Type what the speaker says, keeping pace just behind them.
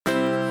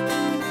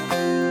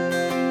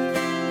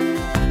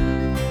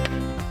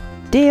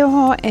Det å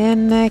ha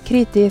en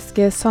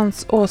kritisk sans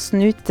og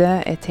snute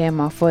er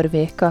tema for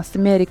vekas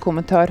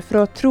mediekommentar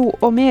fra Tro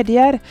og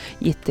Medier,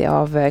 gitt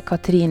av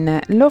Katrine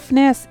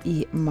Lofnes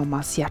i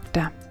Mammas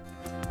hjerte.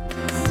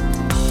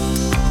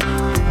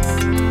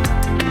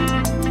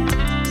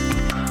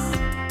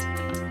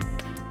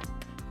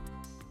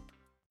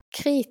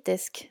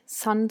 Kritisk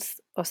sans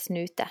og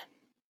snute.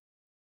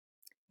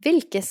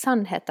 Hvilke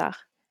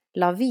sannheter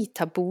lar vi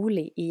ta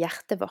bolig i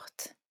hjertet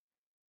vårt?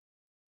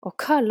 Og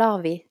hva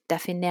lar vi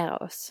definere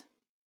oss?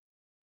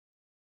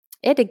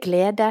 Er det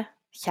glede,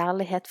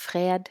 kjærlighet,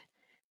 fred,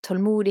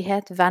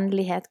 tålmodighet,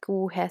 vennlighet,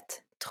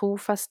 godhet,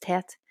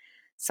 trofasthet,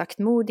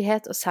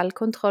 saktmodighet og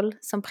selvkontroll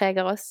som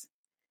preger oss?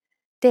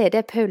 Det er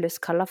det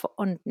Paulus kaller for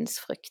åndens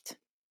frukt.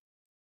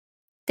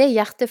 Det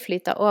hjertet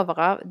flyter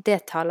over av,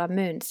 det taler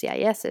munnen, sier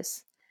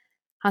Jesus.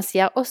 Han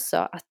sier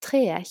også at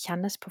treet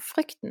kjennes på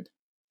frukten,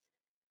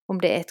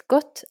 om det er et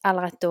godt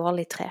eller et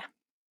dårlig tre.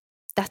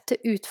 Dette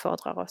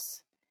utfordrer oss.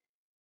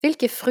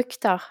 Hvilke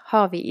frukter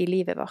har vi i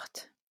livet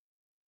vårt?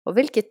 Og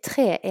hvilket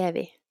tre er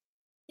vi?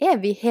 Er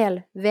vi hel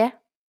ved?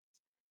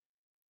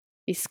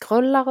 Vi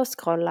scroller og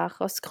scroller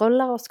og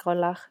scroller og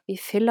scroller. Vi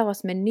fyller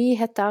oss med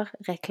nyheter,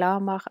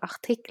 reklamer,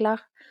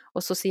 artikler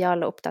og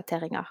sosiale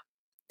oppdateringer.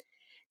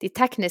 De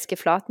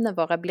tekniske flatene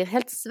våre blir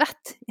helt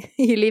svett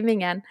i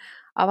livingen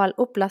av all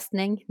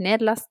opplastning,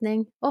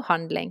 nedlastning og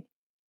handling.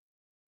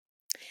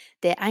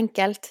 Det er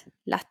enkelt,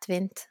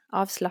 lettvint,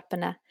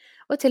 avslappende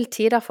og til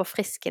tider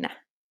forfriskende.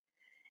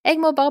 Jeg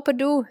må bare på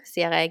do,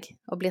 sier jeg,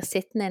 og blir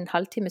sittende en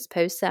halvtimes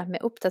pause med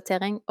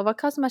oppdatering over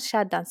hva som har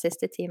skjedd den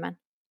siste timen.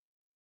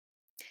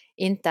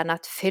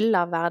 Internett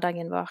fyller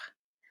hverdagen vår,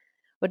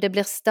 og det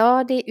blir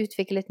stadig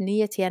utviklet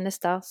nye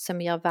tjenester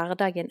som gjør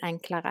hverdagen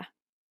enklere.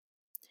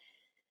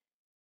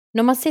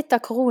 Når man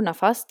sitter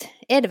koronafast,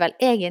 er det vel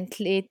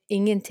egentlig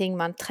ingenting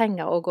man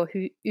trenger å gå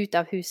ut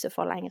av huset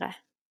for lenger.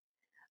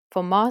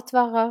 For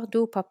matvarer,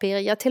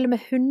 dopapir, ja til og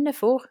med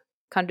hundefôr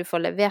kan du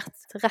få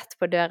levert rett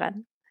på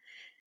døren.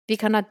 Vi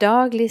kan ha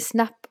daglig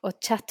snap- og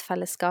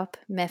chatfellesskap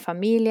med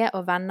familie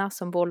og venner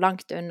som bor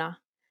langt unna.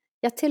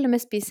 Ja, til og med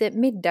spise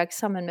middag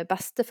sammen med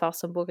bestefar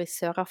som bor i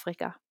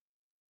Sør-Afrika.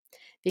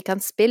 Vi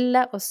kan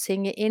spille og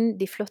synge inn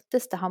de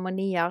flotteste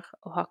harmonier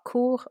og ha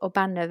kor og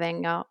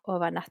bandøvinger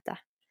over nettet.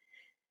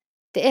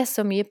 Det er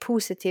så mye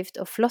positivt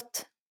og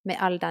flott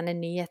med all denne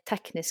nye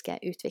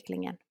tekniske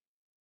utviklingen.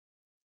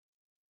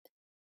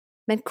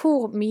 Men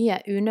hvor mye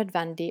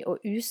unødvendig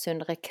og usunn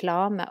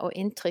reklame og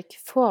inntrykk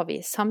får vi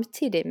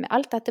samtidig med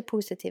alt dette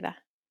positive?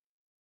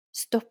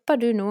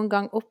 Stopper du noen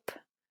gang opp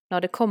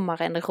når det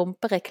kommer en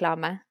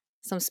rumpereklame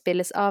som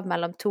spilles av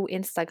mellom to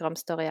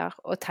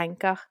Instagram-storyer og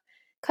tenker,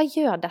 hva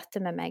gjør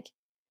dette med meg?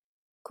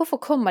 Hvorfor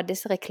kommer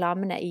disse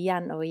reklamene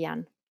igjen og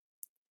igjen?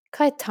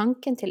 Hva er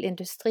tanken til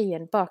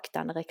industrien bak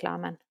denne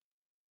reklamen?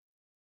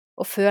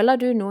 Og føler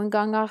du noen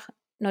ganger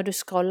når du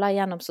scroller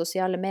gjennom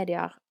sosiale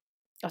medier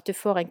at du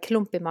får en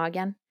klump i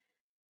magen?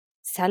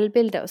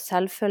 Selvbildet og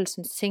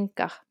selvfølelsen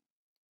synker.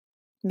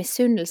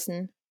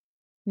 Misunnelsen,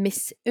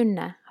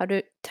 misunne, har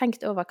du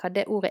tenkt over hva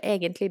det ordet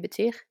egentlig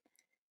betyr?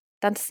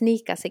 Den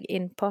sniker seg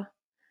innpå,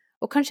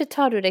 og kanskje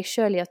tar du deg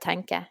selv i å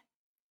tenke,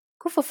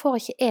 hvorfor får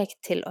ikke jeg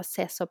til å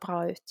se så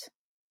bra ut?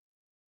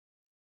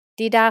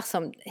 De der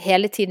som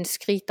hele tiden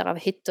skryter av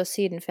hytte- og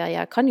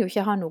sydenferier, kan jo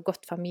ikke ha noe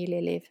godt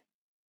familieliv.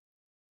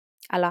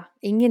 Eller,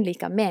 ingen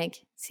liker meg,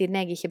 siden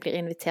jeg ikke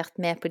blir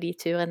invitert med på de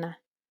turene.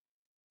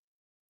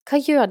 Hva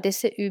gjør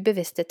disse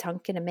ubevisste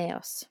tankene med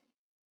oss?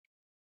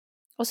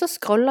 Og så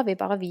scroller vi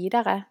bare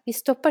videre, vi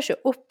stopper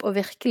ikke opp og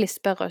virkelig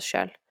spør oss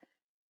selv.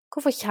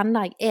 Hvorfor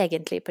kjenner jeg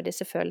egentlig på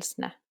disse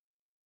følelsene?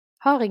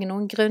 Har jeg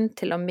noen grunn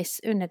til å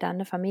misunne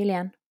denne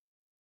familien?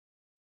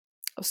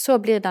 Og så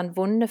blir den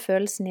vonde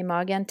følelsen i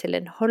magen til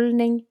en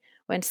holdning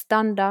og en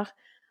standard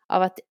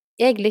av at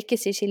jeg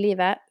lykkes ikke i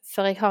livet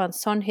før jeg har en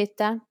sånn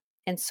hytte,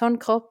 en sånn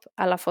kropp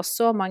eller får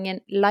så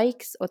mange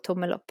likes og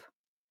tommel opp.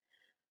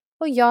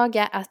 Og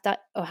jage etter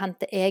å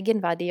hente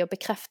egenverdi og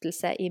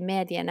bekreftelse i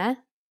mediene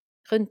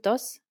rundt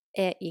oss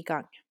er i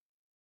gang.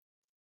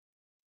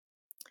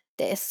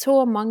 Det er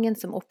så mange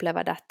som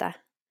opplever dette.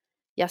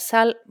 Ja,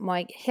 selv må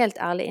jeg helt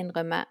ærlig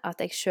innrømme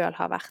at jeg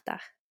selv har vært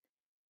der.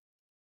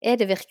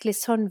 Er det virkelig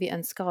sånn vi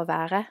ønsker å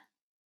være?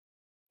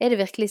 Er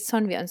det virkelig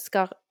sånn vi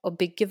ønsker å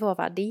bygge vår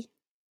verdi?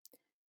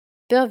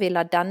 Bør vi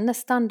la denne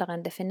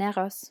standarden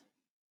definere oss?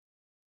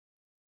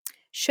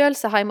 Selv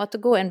så har jeg måttet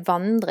gå en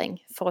vandring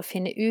for å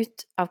finne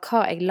ut av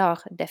hva jeg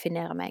lar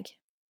definere meg.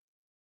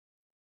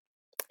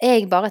 Er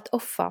jeg bare et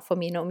offer for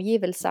mine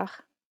omgivelser,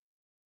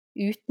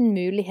 uten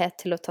mulighet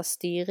til å ta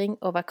styring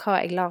over hva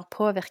jeg lar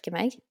påvirke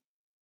meg?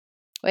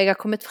 Og jeg har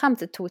kommet frem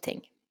til 2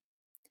 ting.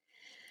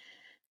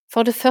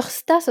 For det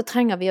første så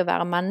trenger vi å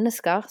være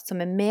mennesker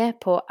som er med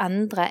på å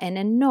endre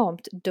en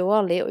enormt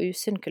dårlig og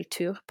usunn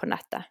kultur på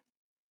nettet.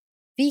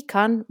 Vi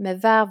kan med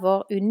hver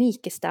vår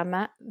unike stemme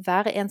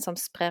være en som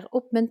sprer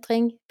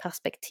oppmuntring,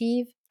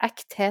 perspektiv,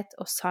 ekthet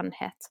og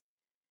sannhet.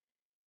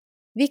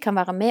 Vi kan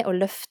være med å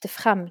løfte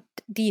frem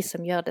de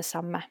som gjør det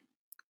samme,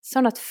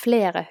 sånn at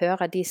flere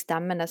hører de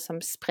stemmene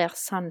som sprer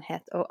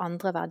sannhet og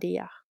andre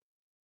verdier.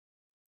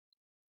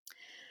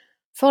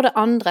 For det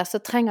andre så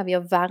trenger vi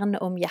å verne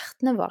om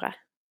hjertene våre.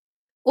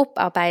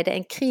 Opparbeide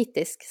en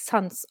kritisk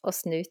sans og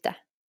snute.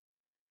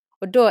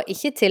 Og da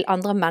ikke til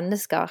andre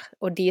mennesker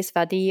og deres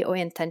verdi og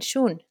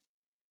intensjon,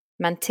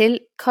 men til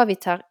hva vi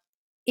tar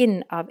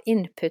inn av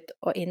input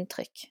og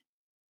inntrykk.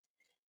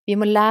 Vi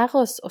må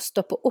lære oss å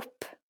stoppe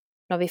opp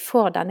når vi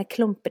får denne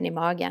klumpen i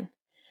magen,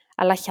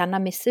 eller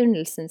kjenner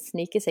misunnelsen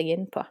snike seg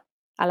innpå,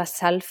 eller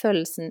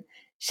selvfølelsen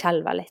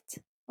skjelver litt.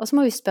 Og så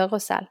må vi spørre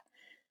oss selv,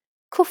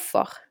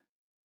 hvorfor?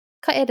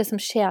 Hva er det som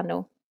skjer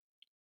nå?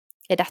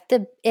 Er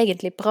dette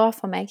egentlig bra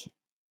for meg?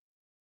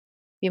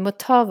 Vi må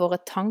ta våre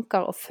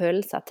tanker og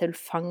følelser til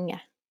fange,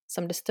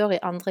 som det står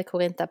i 2.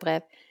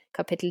 Korinterbrev,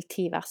 kapittel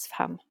 10, vers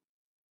 5.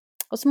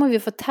 Og så må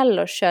vi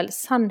fortelle oss selv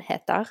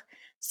sannheter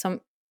som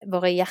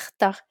våre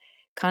hjerter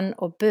kan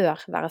og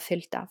bør være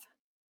fylt av.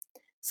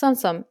 Sånn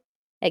som,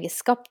 jeg er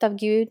skapt av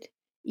Gud,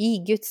 i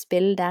Guds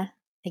bilde,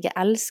 jeg er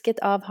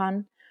elsket av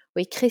Han,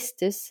 og i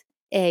Kristus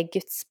er jeg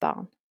Guds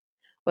barn.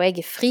 Og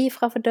jeg er fri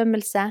fra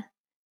fordømmelse,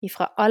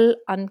 ifra all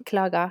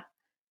anklager,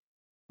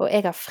 og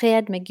jeg har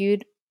fred med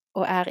Gud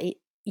og er i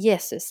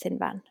Jesus sin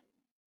venn.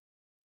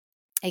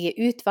 Jeg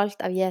er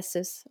utvalgt av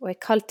Jesus og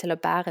er kalt til å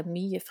bære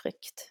mye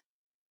frukt.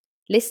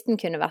 Listen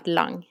kunne vært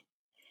lang.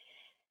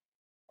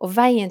 Og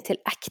veien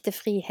til ekte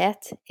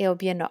frihet er å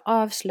begynne å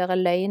avsløre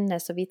løgnene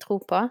som vi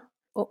tror på,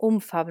 og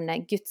omfavne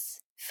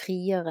Guds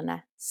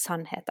frigjørende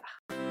sannheter.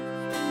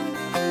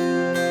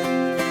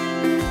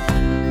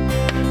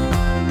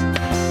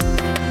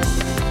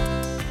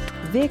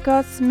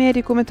 Vekas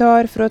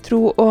mediekommentar fra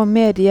Tro og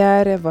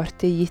Medier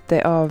ble gitt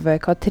av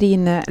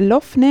Katrine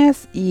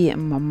Lofnes i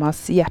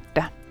Mammas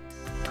hjerte.